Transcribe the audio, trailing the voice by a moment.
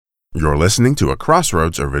You're listening to a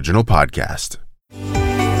Crossroads original podcast.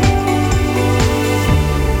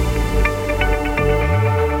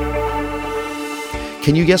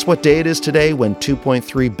 Can you guess what day it is today when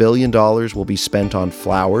 $2.3 billion will be spent on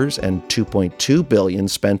flowers and $2.2 billion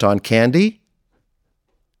spent on candy?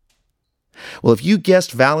 Well, if you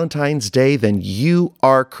guessed Valentine's Day, then you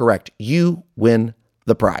are correct. You win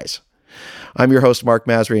the prize. I'm your host, Mark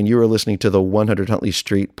Masry, and you are listening to the 100 Huntley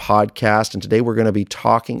Street podcast. And today we're going to be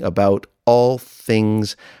talking about all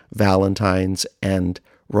things Valentine's and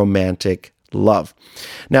romantic love.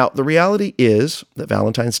 Now, the reality is that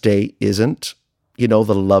Valentine's Day isn't, the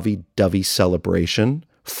lovey-dovey celebration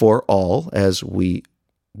for all, as we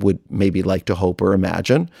would maybe like to hope or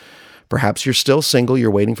imagine. Perhaps you're still single,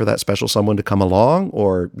 you're waiting for that special someone to come along,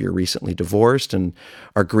 or you're recently divorced and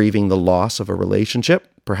are grieving the loss of a relationship.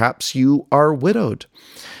 Perhaps you are widowed,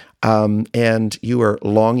 and you are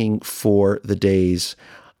longing for the days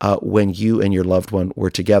when you and your loved one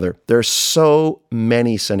were together. There are so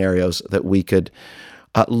many scenarios that we could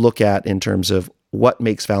look at in terms of what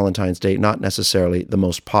makes Valentine's Day not necessarily the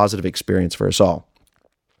most positive experience for us all.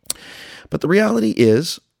 But the reality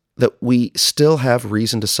is that we still have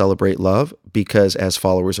reason to celebrate love because as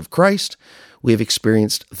followers of Christ, we have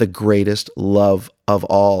experienced the greatest love of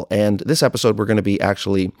all. And this episode, we're going to be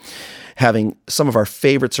actually having some of our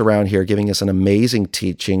favorites around here giving us an amazing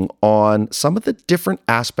teaching on some of the different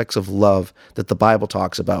aspects of love that the Bible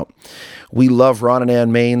talks about. We love Ron and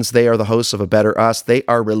Ann Maines. They are the hosts of A Better Us. They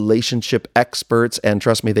are relationship experts, and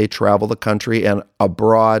trust me, they travel the country and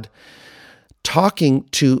abroad talking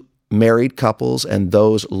to married couples and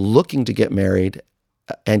those looking to get married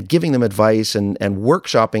and giving them advice and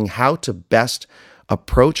workshopping how to best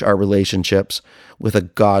approach our relationships with a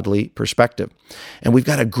godly perspective. And we've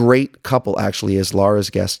got a great couple actually as Laura's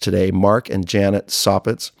guest today, Mark and Janet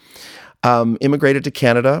Soppitz. Immigrated to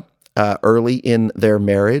Canada early in their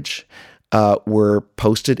marriage, were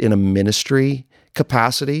posted in a ministry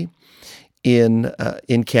capacity in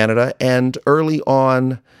Canada, and early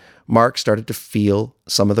on, Mark started to feel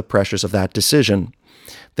some of the pressures of that decision.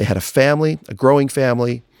 They had a family, a growing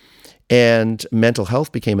family, and mental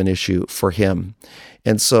health became an issue for him.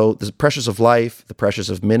 And so the pressures of life, the pressures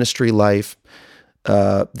of ministry life,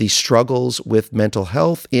 the struggles with mental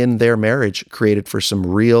health in their marriage created for some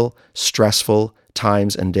real stressful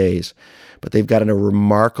times and days. But they've got a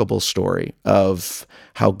remarkable story of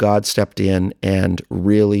how God stepped in and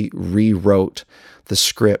really rewrote the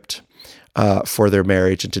script for their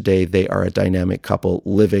marriage, and today they are a dynamic couple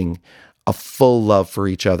living a full love for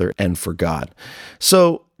each other and for God.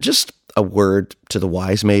 So just a word to the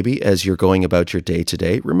wise maybe as you're going about your day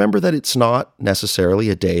today. Remember that it's not necessarily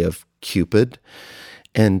a day of Cupid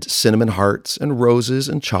and cinnamon hearts and roses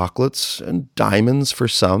and chocolates and diamonds for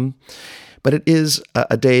some, but it is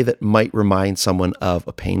a day that might remind someone of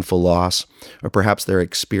a painful loss, or perhaps they're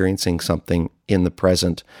experiencing something in the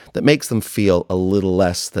present that makes them feel a little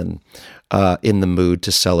less than in the mood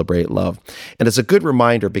to celebrate love. And it's a good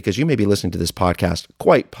reminder because you may be listening to this podcast,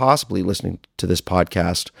 quite possibly listening to this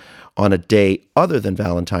podcast on a day other than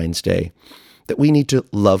Valentine's Day, that we need to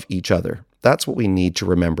love each other. That's what we need to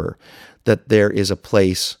remember, that there is a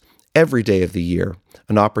place every day of the year,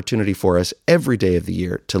 an opportunity for us every day of the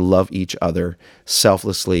year to love each other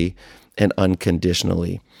selflessly and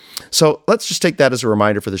unconditionally. So let's just take that as a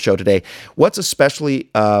reminder for the show today. What's especially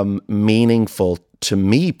meaningful to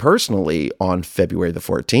me personally on February the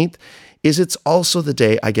 14th is it's also the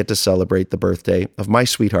day I get to celebrate the birthday of my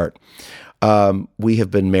sweetheart. We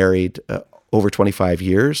have been married over 25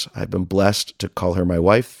 years. I've been blessed to call her my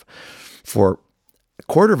wife for a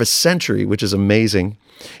quarter of a century, which is amazing.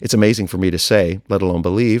 It's amazing for me to say, let alone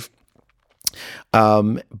believe.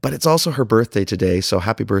 But it's also her birthday today, so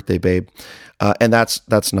happy birthday, babe. And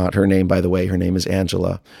that's not her name, by the way. Her name is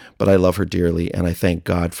Angela, but I love her dearly, and I thank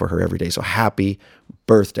God for her every day. So happy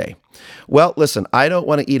birthday. Well, listen, I don't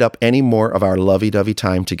want to eat up any more of our lovey-dovey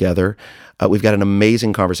time together. We've got an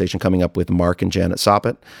amazing conversation coming up with Mark and Janet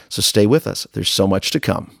Soppitz, so stay with us. There's so much to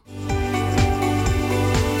come.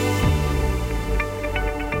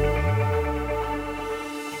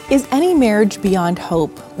 Is any marriage beyond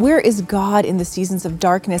hope? Where is God in the seasons of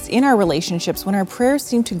darkness in our relationships when our prayers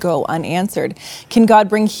seem to go unanswered? Can God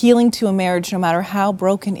bring healing to a marriage no matter how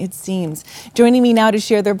broken it seems? Joining me now to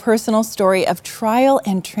share their personal story of trial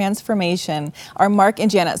and transformation are Mark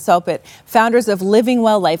and Janet Soppitz, founders of Living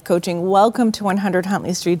Well Life Coaching. Welcome to 100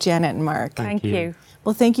 Huntley Street, Janet and Mark. Thank you.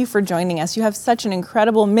 Well, thank you for joining us. You have such an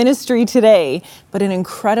incredible ministry today, but an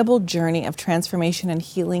incredible journey of transformation and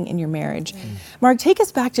healing in your marriage. Mark, take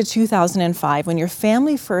us back to 2005 when your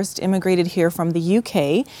family first immigrated here from the UK,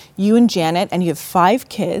 you and Janet, and you have 5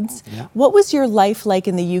 kids. Yeah. What was your life like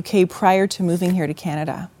in the UK prior to moving here to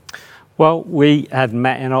Canada? Well, we had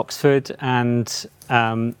met in Oxford, and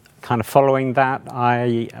kind of following that,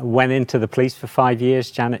 I went into the police for 5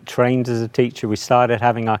 years. Janet trained as a teacher. We started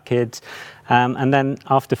having our kids. And then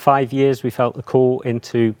after 5 years, we felt the call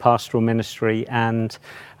into pastoral ministry, and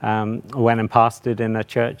went and pastored in a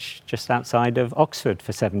church just outside of Oxford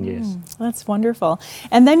for 7 years. That's wonderful.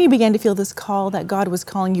 And then you began to feel this call that God was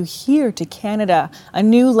calling you here to Canada, a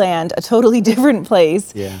new land, a totally different place.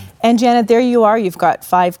 Yeah. And Janet, there you are. You've got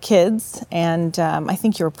 5 kids, and I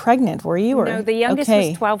think you were pregnant, were you? Or? No, the youngest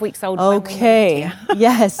was 12 weeks old. When we moved here.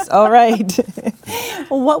 Yes. All right.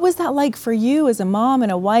 Well, what was that like for you as a mom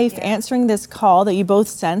and a wife, answering this call that you both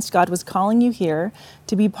sensed God was calling you here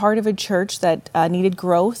to be part of a church that needed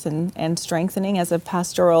growth and strengthening as a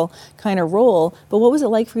pastoral kind of role? But what was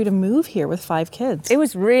it like for you to move here with 5 kids? It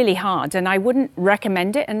was really hard, and I wouldn't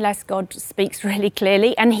recommend it unless God speaks really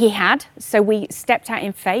clearly, and he had. So we stepped out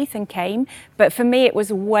in faith and came. But for me, it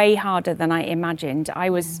was way harder than I imagined.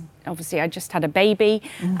 Obviously, I just had a baby.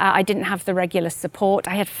 I didn't have the regular support.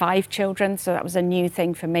 I had 5 children, so that was a new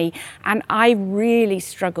thing for me. And I really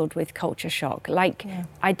struggled with culture shock.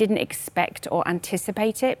 I didn't expect or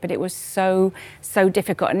anticipate it, but it was so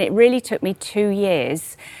difficult. And it really took me 2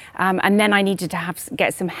 years. And then I needed to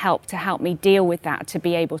get some help to help me deal with that, to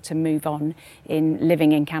be able to move on in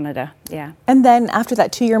living in Canada. Yeah. And then after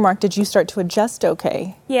that 2-year mark, did you start to adjust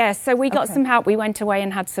okay? Yeah, so we got some help. We went away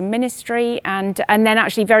and had some ministry, and then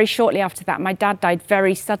actually very shortly after that, my dad died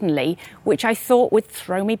very suddenly, which I thought would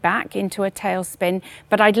throw me back into a tailspin.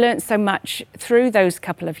 But I'd learned so much through those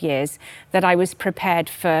couple of years that I was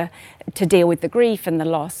prepared to deal with the grief and the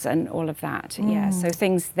loss and all of that. Yeah, so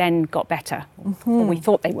things then got better, or we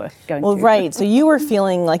thought they were going to. Well, right. So you were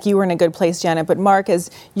feeling like you were in a good place, Janet. But Mark,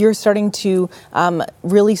 as you're starting to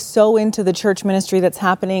really sow into the church ministry that's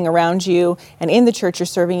happening around you, and in the church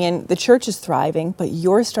you're serving in, the church is thriving, but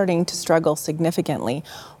you're starting to struggle significantly.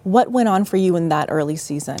 What went on for you in that early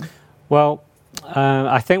season? Well,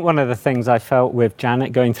 I think one of the things I felt with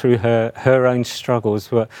Janet going through her own struggles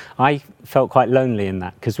were, I felt quite lonely in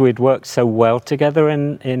that, because we'd worked so well together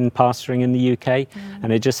in pastoring in the UK,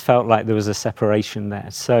 and it just felt like there was a separation there.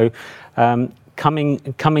 So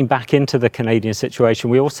coming back into the Canadian situation,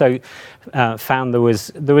 we also found there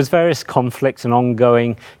was various conflicts and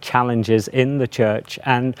ongoing challenges in the church,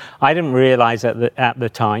 and I didn't realize at the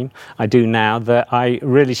time, I do now, that I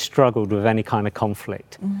really struggled with any kind of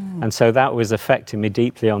conflict. And so that was affecting me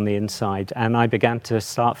deeply on the inside, and I began to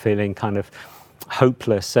start feeling kind of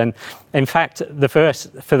hopeless. And in fact,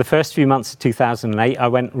 for the first few months of 2008, I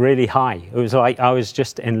went really high. It was like I was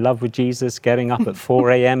just in love with Jesus, getting up at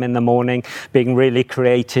 4 a.m. in the morning, being really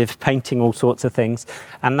creative, painting all sorts of things.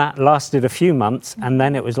 And that lasted a few months, and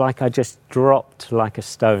then it was like I just dropped like a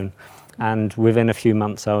stone. And within a few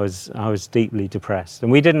months, I was deeply depressed.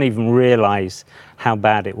 And we didn't even realize how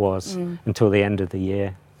bad it was until the end of the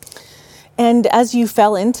year. And as you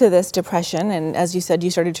fell into this depression, and as you said, you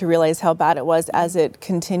started to realize how bad it was as it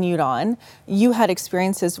continued on, you had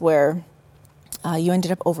experiences where you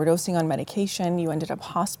ended up overdosing on medication, you ended up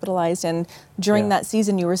hospitalized, and during that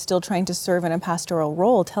season, you were still trying to serve in a pastoral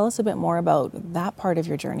role. Tell us a bit more about that part of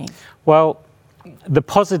your journey. Well, the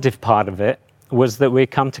positive part of it was that we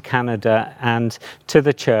come to Canada and to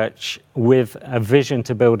the church with a vision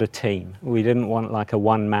to build a team. We didn't want like a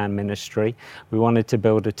one-man ministry. We wanted to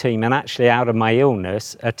build a team. And actually, out of my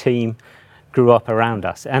illness, a team grew up around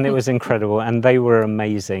us, and it was incredible, and they were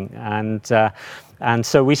amazing. And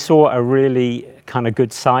so we saw a really kind of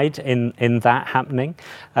good side in that happening.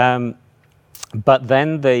 But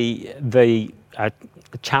then the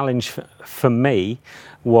challenge for me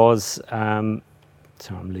was, sorry,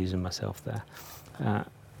 I'm losing myself there.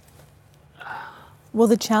 Well,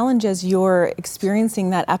 the challenge as you're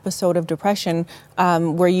experiencing that episode of depression,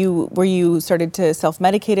 where you started to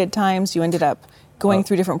self-medicate at times, you ended up going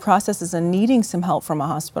through different processes and needing some help from a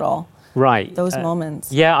hospital. Right. Those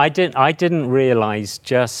moments. Yeah, I didn't realize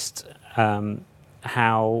just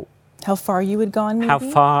how far you had gone. Maybe? How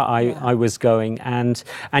far I was going, and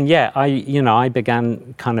yeah, I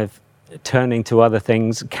began kind of turning to other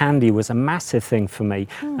things. Candy was a massive thing for me.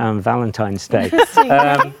 Valentine's Day.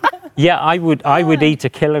 Yeah, I would eat a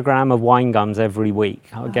kilogram of wine gums every week.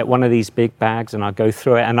 I would get one of these big bags and I'd go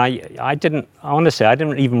through it. And I didn't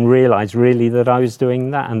even realize really that I was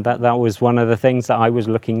doing that, and that was one of the things that I was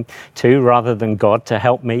looking to, rather than God to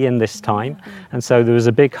help me in this time. And so there was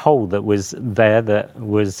a big hole that was there that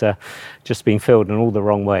was just being filled in all the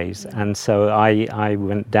wrong ways. And so I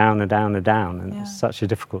went down and down and down, and it was such a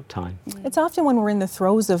difficult time. It's often when we're in the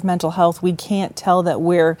throes of mental health, we can't tell that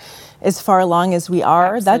we're as far along as we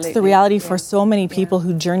are. Absolutely. That's the reality for so many people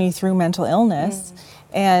who journey through mental illness.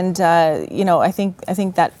 And, I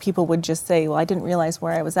think that people would just say, well, I didn't realize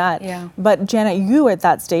where I was at. Yeah. But Janet, you at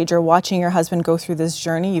that stage are watching your husband go through this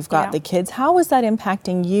journey. You've got Yeah. the kids. How was that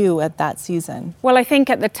impacting you at that season? Well, I think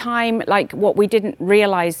at the time, like, what we didn't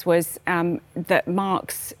realize was that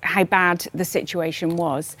how bad the situation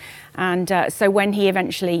was. And so when he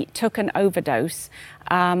eventually took an overdose,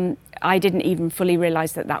 I didn't even fully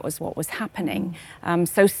realize that was what was happening.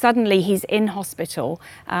 So suddenly he's in hospital.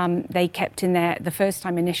 They kept in there the first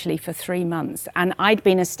time initially for 3 months. And I'd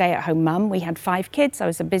been a stay-at-home mum. We had 5 kids. I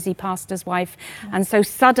was a busy pastor's wife. And so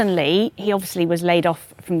suddenly, he obviously was laid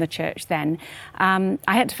off from the church then. I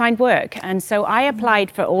had to find work. And so I applied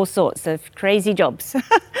for all sorts of crazy jobs.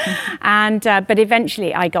 But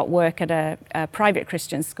eventually I got work at a private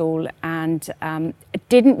Christian school, and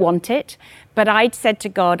didn't want it. But I'd said to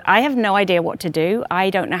God, I have no idea what to do. I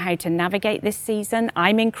don't know how to navigate this season.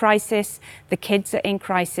 I'm in crisis. The kids are in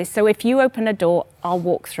crisis. So if you open a door, I'll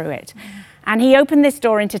walk through it. And he opened this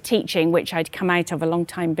door into teaching, which I'd come out of a long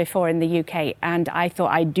time before in the UK. And I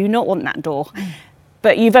thought, I do not want that door.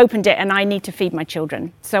 But you've opened it and I need to feed my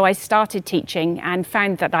children. So I started teaching and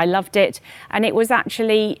found that I loved it. And it was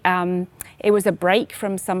actually, it was a break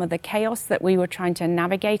from some of the chaos that we were trying to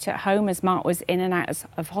navigate at home as Mark was in and out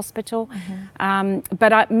of hospital.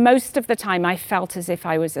 But most of the time I felt as if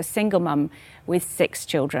I was a single mum with 6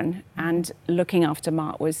 children, and looking after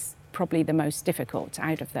Mark was probably the most difficult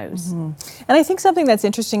out of those. And I think something that's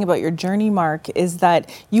interesting about your journey, Mark, is that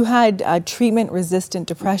you had treatment-resistant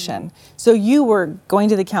depression. So you were going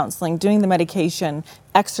to the counseling, doing the medication,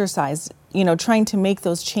 exercise, trying to make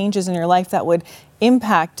those changes in your life that would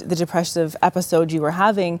impact the depressive episode you were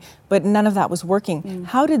having, but none of that was working.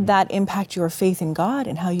 How did that impact your faith in God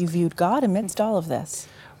and how you viewed God amidst all of this?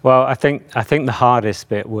 Well, I think the hardest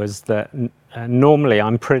bit was that normally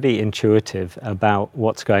I'm pretty intuitive about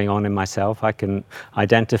what's going on in myself. I can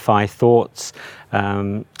identify thoughts,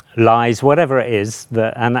 lies, whatever it is,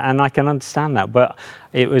 and I can understand that. But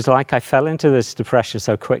it was like I fell into this depression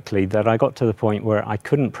so quickly that I got to the point where I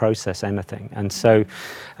couldn't process anything. And so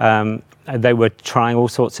they were trying all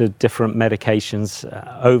sorts of different medications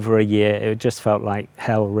over a year. It just felt like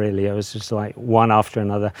hell, really. It was just like one after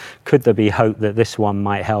another. Could there be hope that this one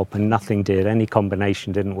might help? And nothing did. Any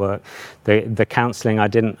combination didn't work. The counseling,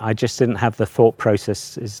 I just didn't have the thought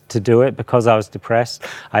processes to do it because I was depressed.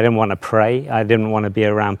 I didn't want to pray. I didn't want to be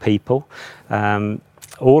around people.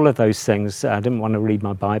 All of those things. I didn't want to read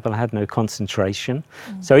my Bible. I had no concentration.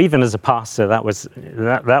 So even as a pastor, that was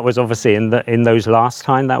obviously in those last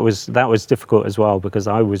time that was difficult as well, because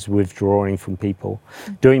I was withdrawing from people,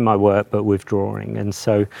 doing my work but withdrawing, and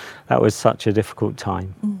so that was such a difficult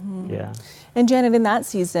time. Yeah. And Janet, in that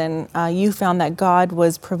season, you found that God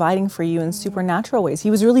was providing for you in supernatural ways.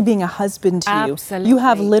 He was really being a husband to you. Absolutely. You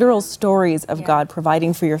have literal stories of God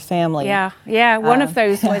providing for your family. Yeah. One of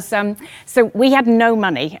those was, so we had no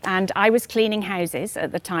money, and I was cleaning houses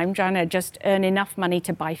at the time, trying to just earn enough money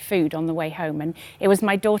to buy food on the way home. And it was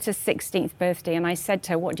my daughter's 16th birthday, and I said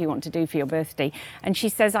to her, what do you want to do for your birthday? And she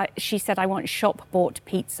said, I want shop-bought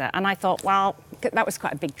pizza. And I thought, well, that was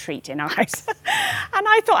quite a big treat in our house. And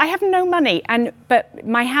I thought, I have no money. But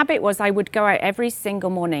my habit was I would go out every single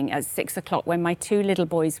morning at 6 o'clock when my 2 little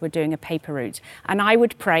boys were doing a paper route, and I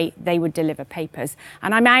would pray, they would deliver papers.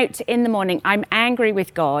 And I'm out in the morning, I'm angry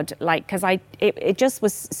with God, because it just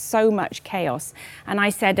was so much chaos. And I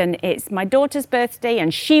said, and it's my daughter's birthday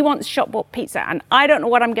and she wants shop-bought pizza and I don't know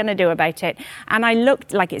what I'm going to do about it. And I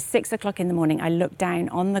looked, like it's 6 o'clock in the morning, I looked down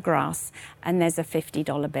on the grass and there's a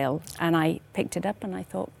 $50 bill, and I picked it up and I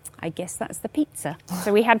thought, I guess that's the pizza.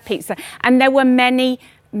 So we had pizza. And there were many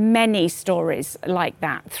stories like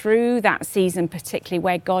that through that season, particularly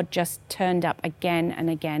where God just turned up again and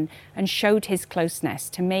again and showed his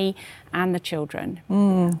closeness to me and the children.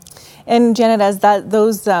 And Janet, as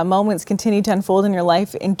those moments continued to unfold in your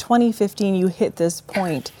life, in 2015 you hit this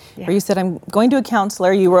point where you said, I'm going to a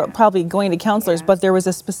counselor. You were probably going to counselors, but there was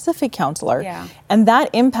a specific counselor. And that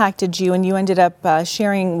impacted you, and you ended up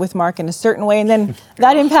sharing with Mark in a certain way, and then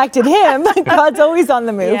that impacted him. God's always on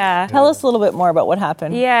the move. Tell us a little bit more about what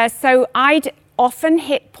happened. So often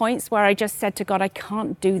hit points where I just said to God, I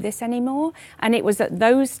can't do this anymore. And it was at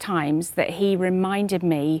those times that he reminded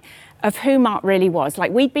me of who Mark really was.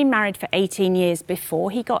 Like, we'd been married for 18 years before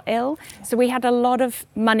he got ill. So we had a lot of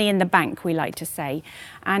money in the bank, we like to say.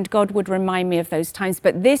 And God would remind me of those times.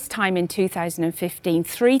 But this time in 2015,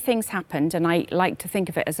 3 things happened, and I like to think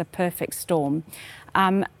of it as a perfect storm.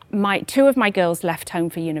 2 of my girls left home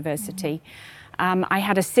for university. I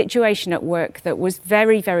had a situation at work that was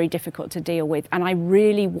very, very difficult to deal with, and I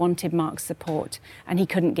really wanted Mark's support, and he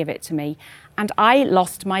couldn't give it to me. And I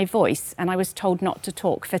lost my voice, and I was told not to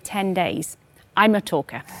talk for 10 days. I'm a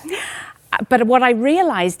talker. But what I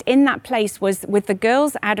realized in that place was, with the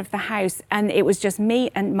girls out of the house, and it was just me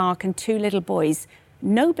and Mark and 2 little boys,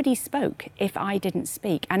 nobody spoke if I didn't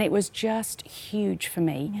speak, and it was just huge for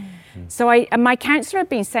me. So my counsellor had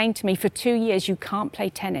been saying to me for 2 years, you can't play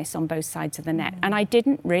tennis on both sides of the net, and I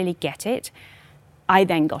didn't really get it. I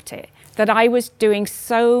then got it, that I was doing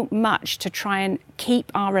so much to try and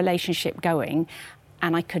keep our relationship going,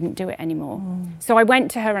 and I couldn't do it anymore. So I went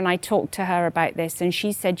to her and I talked to her about this, and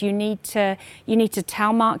she said, you need to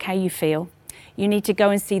tell Mark how you feel. You need to go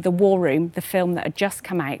and see The War Room, the film that had just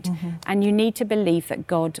come out, and you need to believe that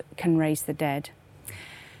God can raise the dead.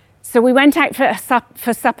 So we went out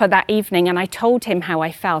for supper that evening, and I told him how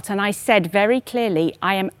I felt, and I said very clearly,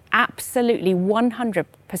 I am absolutely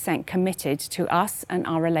 100% committed to us and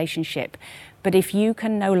our relationship, but if you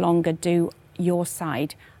can no longer do your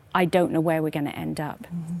side, I don't know where we're going to end up.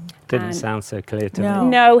 Didn't sound so clear to me.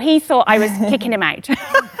 No, he thought I was kicking him out,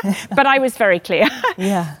 but I was very clear.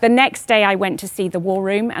 Yeah. The next day I went to see The War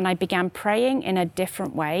Room, and I began praying in a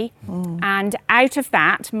different way. And out of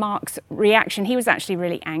that, Mark's reaction, he was actually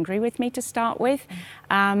really angry with me to start with,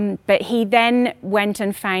 but he then went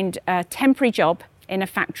and found a temporary job in a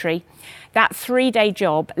factory. That 3-day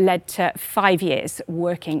job led to 5 years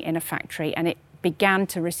working in a factory, and it began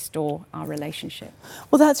to restore our relationship.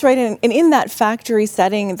 Well, that's right. And in that factory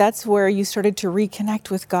setting, that's where you started to reconnect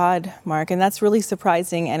with God, Mark. And that's really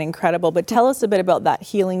surprising and incredible. But tell us a bit about that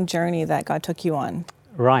healing journey that God took you on.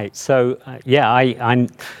 Right. So,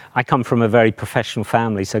 I come from a very professional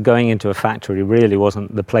family. So going into a factory really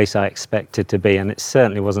wasn't the place I expected to be. And it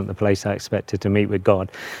certainly wasn't the place I expected to meet with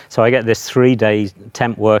God. So I get this 3-day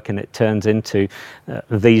temp work, and it turns into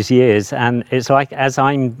these years. And it's like, as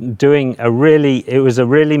I'm doing it was a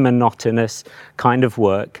really monotonous kind of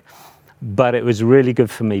work. But it was really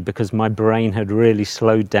good for me because my brain had really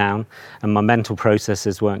slowed down and my mental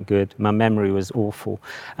processes weren't good. My memory was awful.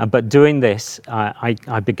 But doing this,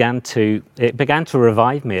 it began to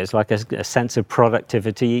revive me. It's like a sense of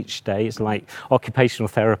productivity each day. It's like occupational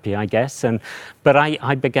therapy, I guess. But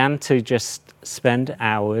I began to just spend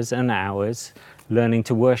hours and hours learning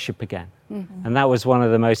to worship again. And that was one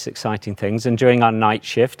of the most exciting things. And during our night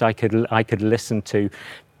shift, I could listen to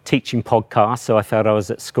teaching podcasts, so I felt I was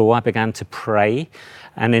at school. I began to pray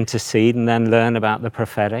and intercede, and then learn about the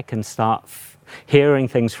prophetic and start hearing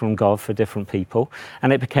things from God for different people,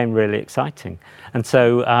 and it became really exciting. And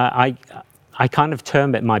so I kind of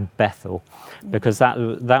term it my Bethel, because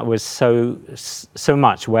that was so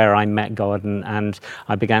much where I met God, and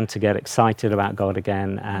I began to get excited about God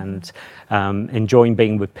again, and enjoying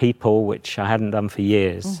being with people, which I hadn't done for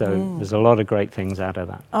years. So there's a lot of great things out of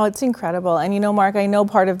that. Oh, it's incredible. And you know, Mark, I know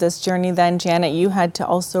part of this journey then, Janet, you had to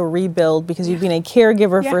also rebuild because you've been a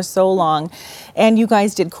caregiver for so long. And you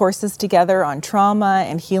guys did courses together on trauma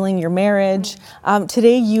and healing your marriage.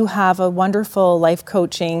 Today you have a wonderful life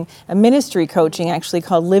coaching, a ministry coaching actually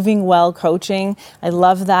called Living Well Coaching. I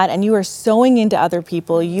love that. And you are sowing into other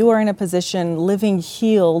people. You are in a position living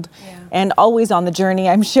healed and always on the journey,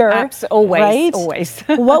 I'm sure. Always, right? always.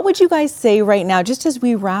 What would you guys say right now, just as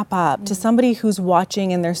we wrap up, to somebody who's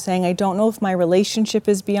watching and they're saying, I don't know if my relationship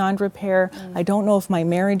is beyond repair. I don't know if my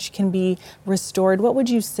marriage can be restored. What would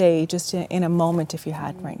you say just in a moment if you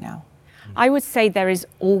had right now? I would say there is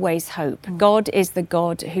always hope. God is the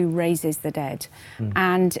God who raises the dead.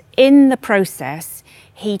 And in the process,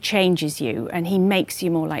 he changes you and he makes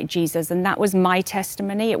you more like Jesus. And that was my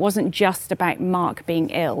testimony. It wasn't just about Mark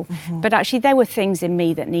being ill, but actually there were things in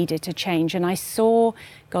me that needed to change. And I saw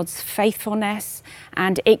God's faithfulness,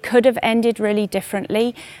 and it could have ended really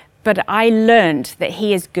differently. But I learned that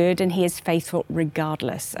he is good and he is faithful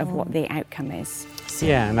regardless of what the outcome is.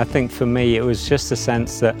 Yeah, and I think for me it was just a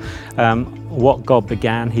sense that what God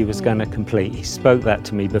began, he was going to complete. He spoke that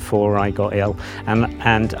to me before I got ill,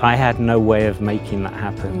 and I had no way of making that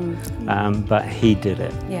happen, but he did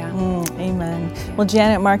it. Yeah. Amen. Well,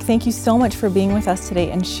 Janet, Mark, thank you so much for being with us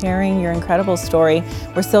today and sharing your incredible story.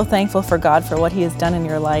 We're so thankful for God for what he has done in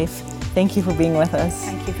your life. Thank you for being with us.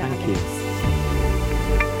 Thank you for Thank having you. us.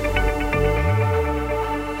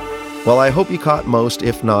 Well, I hope you caught most,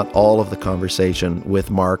 if not all, of the conversation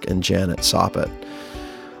with Mark and Janet Soppett.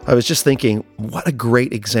 I was just thinking, what a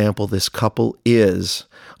great example this couple is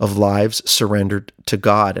of lives surrendered to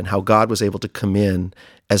God and how God was able to come in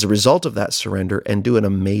as a result of that surrender and do an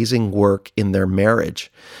amazing work in their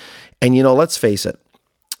marriage. And let's face it,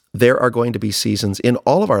 there are going to be seasons in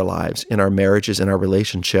all of our lives, in our marriages, in our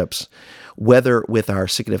relationships, whether with our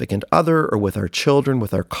significant other or with our children,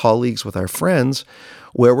 with our colleagues, with our friends,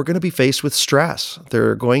 where we're going to be faced with stress. There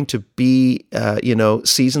are going to be,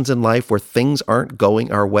 seasons in life where things aren't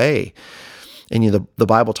going our way. And the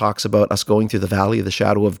Bible talks about us going through the valley of the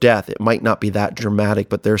shadow of death. It might not be that dramatic,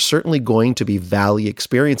 but there's certainly going to be valley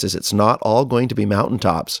experiences. It's not all going to be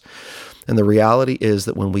mountaintops. And the reality is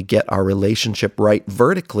that when we get our relationship right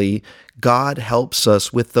vertically, God helps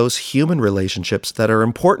us with those human relationships that are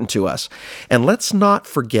important to us. And let's not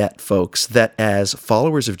forget, folks, that as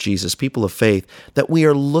followers of Jesus, people of faith, that we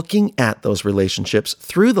are looking at those relationships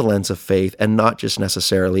through the lens of faith and not just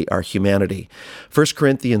necessarily our humanity. 1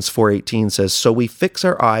 Corinthians 4:18 says, "So we fix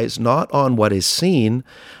our eyes not on what is seen,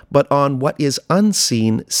 but on what is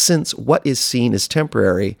unseen, since what is seen is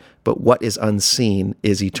temporary, but what is unseen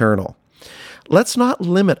is eternal." Let's not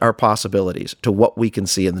limit our possibilities to what we can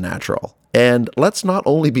see in the natural. And let's not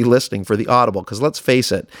only be listening for the audible, because let's face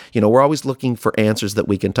it, we're always looking for answers that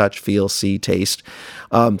we can touch, feel, see, taste,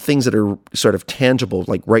 things that are sort of tangible,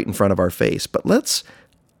 like right in front of our face. But let's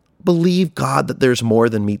believe God that there's more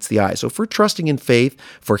than meets the eye. So if we're trusting in faith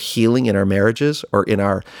for healing in our marriages or in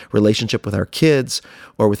our relationship with our kids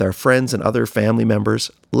or with our friends and other family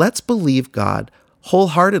members, let's believe God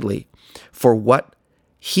wholeheartedly for what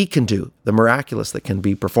He can do, the miraculous that can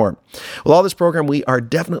be performed. Well, all this program, we are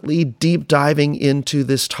definitely deep diving into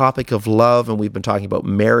this topic of love, and we've been talking about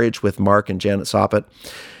marriage with Mark and Janet Soppett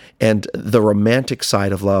and the romantic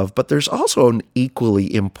side of love, but there's also an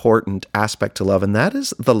equally important aspect to love, and that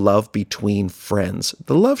is the love between friends,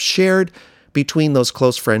 the love shared between those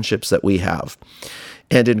close friendships that we have.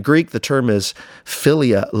 And in Greek, the term is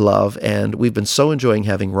philia love, and we've been so enjoying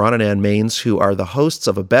having Ron and Ann Maines, who are the hosts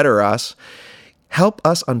of A Better Us, help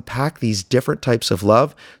us unpack these different types of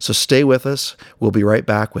love. So stay with us. We'll be right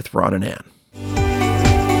back with Ron and Ann.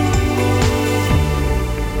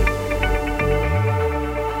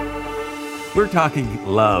 We're talking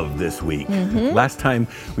love this week. Last time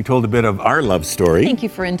we told a bit of our love story. Thank you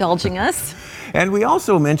for indulging us. And we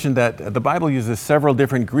also mentioned that the Bible uses several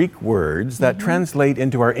different Greek words that translate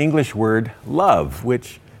into our English word love,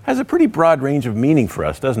 which has a pretty broad range of meaning for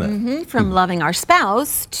us, doesn't it? From loving our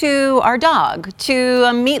spouse to our dog to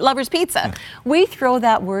a meat lover's pizza. We throw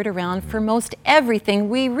that word around for most everything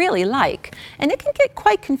we really like. And it can get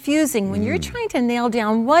quite confusing when you're trying to nail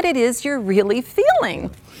down what it is you're really feeling.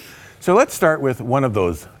 So let's start with one of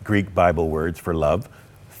those Greek Bible words for love,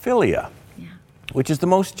 philia, which is the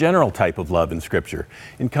most general type of love in Scripture,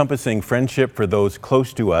 encompassing friendship for those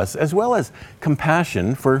close to us, as well as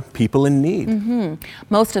compassion for people in need.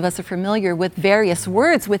 Most of us are familiar with various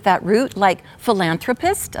words with that root, like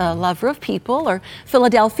philanthropist, a lover of people, or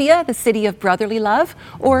Philadelphia, the city of brotherly love,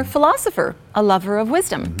 or philosopher, a lover of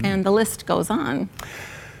wisdom, and the list goes on.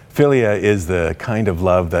 Philia is the kind of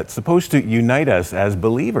love that's supposed to unite us as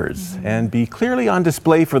believers and be clearly on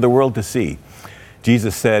display for the world to see.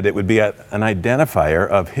 Jesus said it would be an identifier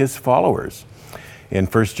of his followers. In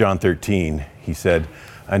 1 John 13, he said,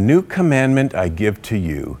 "A new commandment I give to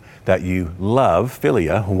you, that you love,"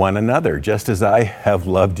 philia, "one another, just as I have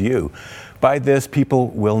loved you. By this people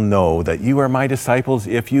will know that you are my disciples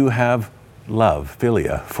if you have love,"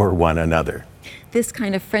 philia, "for one another." This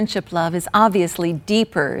kind of friendship love is obviously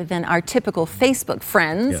deeper than our typical Facebook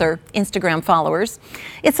friends or Instagram followers.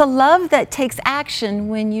 It's a love that takes action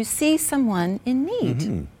when you see someone in need.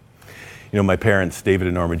 You know, my parents, David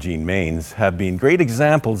and Norma Jean Maines, have been great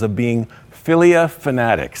examples of being philia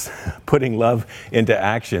fanatics, putting love into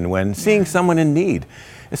action when seeing someone in need,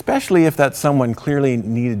 especially if that someone clearly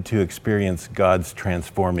needed to experience God's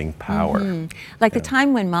transforming power. Like the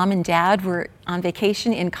time when Mom and Dad were on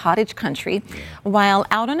vacation in cottage country. While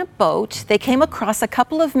out on a boat, they came across a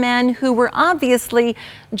couple of men who were obviously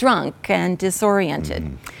drunk and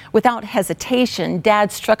disoriented. Without hesitation,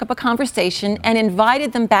 Dad struck up a conversation and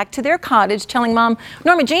invited them back to their cottage, telling Mom,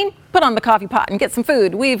 "Norma Jean, put on the coffee pot and get some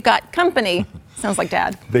food. We've got company." Sounds like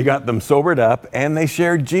Dad. They got them sobered up and they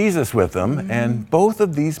shared Jesus with them. And both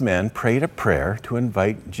of these men prayed a prayer to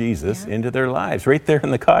invite Jesus into their lives right there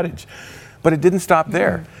in the cottage. But it didn't stop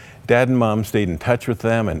there. Dad and Mom stayed in touch with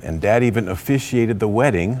them, and Dad even officiated the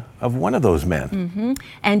wedding of one of those men.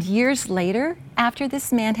 And years later, after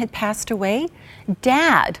this man had passed away,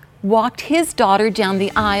 Dad walked his daughter down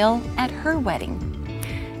the aisle at her wedding.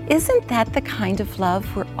 isn't that the kind of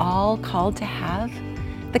love we're all called to have?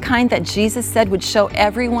 The kind that Jesus said would show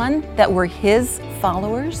everyone that we're His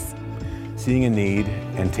followers? Seeing a need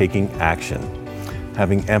and taking action,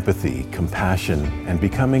 having empathy, compassion, and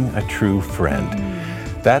becoming a true friend.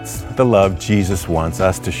 That's the love Jesus wants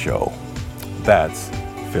us to show. That's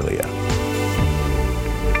Philia.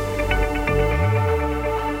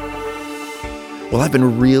 Well, I've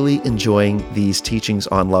been really enjoying these teachings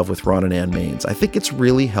on love with Ron and Ann Maines. I think it's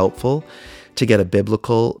really helpful to get a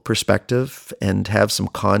biblical perspective and have some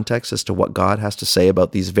context as to what God has to say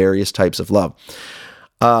about these various types of love.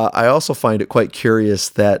 I also find it quite curious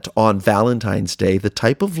that on Valentine's Day, the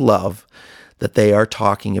type of love that they are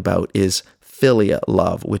talking about is philia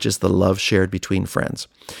love, which is the love shared between friends.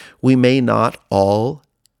 We may not all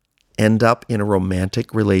end up in a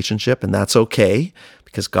romantic relationship, and that's okay,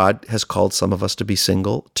 because God has called some of us to be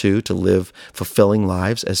single too, to live fulfilling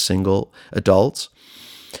lives as single adults.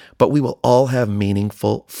 But we will all have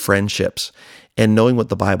meaningful friendships, and knowing what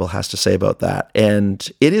the Bible has to say about that. And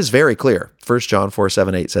it is very clear. 1 John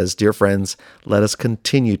 4:7-8 says, "Dear friends, let us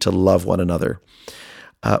continue to love one another.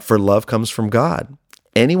 For love comes from God.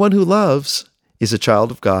 Anyone who loves is a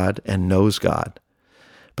child of God and knows God.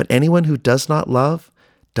 But anyone who does not love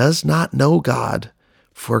does not know God,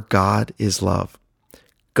 for God is love."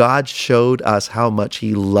 God showed us how much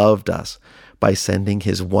He loved us by sending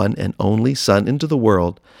His one and only Son into the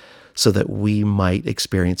world so that we might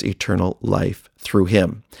experience eternal life through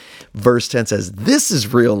Him. Verse 10 says, "This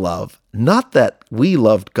is real love, not that we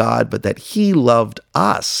loved God, but that He loved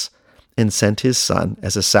us and sent His Son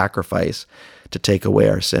as a sacrifice to take away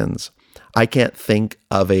our sins." I can't think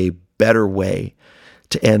of a better way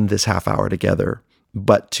to end this half hour together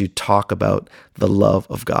but to talk about the love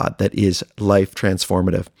of God that is life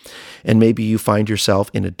transformative. And maybe you find yourself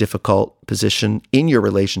in a difficult position in your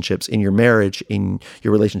relationships, in your marriage, in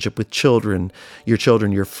your relationship with children, your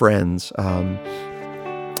friends. I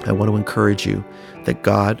want to encourage you that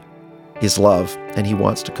God is love, and He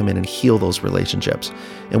wants to come in and heal those relationships.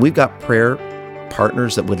 And we've got prayer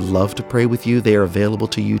partners that would love to pray with you. They are available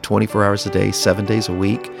to you 24 hours a day, 7 days a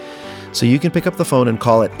week. So you can pick up the phone and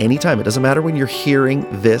call at any time. It doesn't matter when you're hearing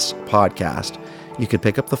this podcast. You can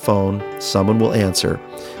pick up the phone. Someone will answer.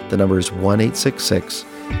 The number is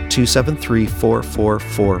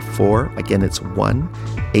 1-866-273-4444. Again, it's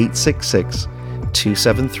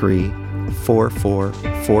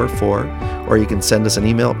 1-866-273-4444. Or you can send us an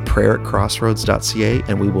email, prayer@crossroads.ca,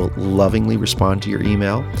 and we will lovingly respond to your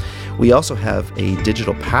email. We also have a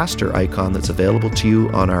digital pastor icon that's available to you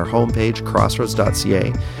on our homepage,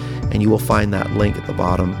 crossroads.ca. And you will find that link at the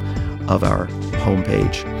bottom of our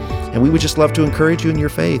homepage. And we would just love to encourage you in your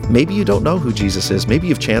faith. Maybe you don't know who Jesus is. Maybe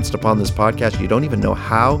you've chanced upon this podcast. You don't even know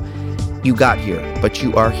how you got here, but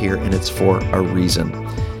you are here, and it's for a reason.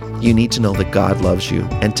 You need to know that God loves you.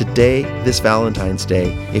 And today, this Valentine's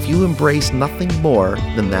Day, if you embrace nothing more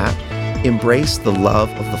than that, embrace the love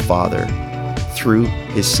of the Father through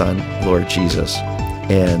His Son, Lord Jesus.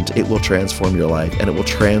 And it will transform your life, and it will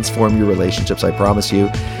transform your relationships, I promise you.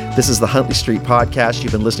 This is the Huntley Street Podcast.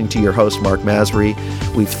 You've been listening to your host, Mark Masry.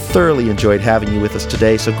 We've thoroughly enjoyed having you with us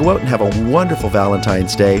today. So go out and have a wonderful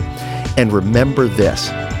Valentine's Day. And remember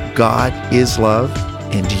this, God is love,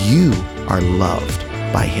 and you are loved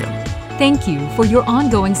by Him. Thank you for your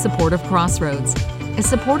ongoing support of Crossroads, a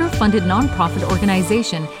supporter-funded nonprofit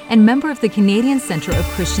organization and member of the Canadian Centre of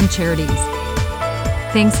Christian Charities.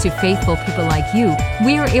 Thanks to faithful people like you,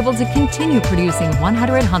 we are able to continue producing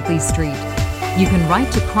 100 Huntley Street. You can write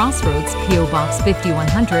to Crossroads, P.O. Box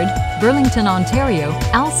 5100, Burlington, Ontario,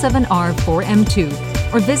 L7R4M2,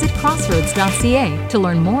 or visit crossroads.ca to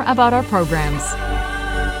learn more about our programs.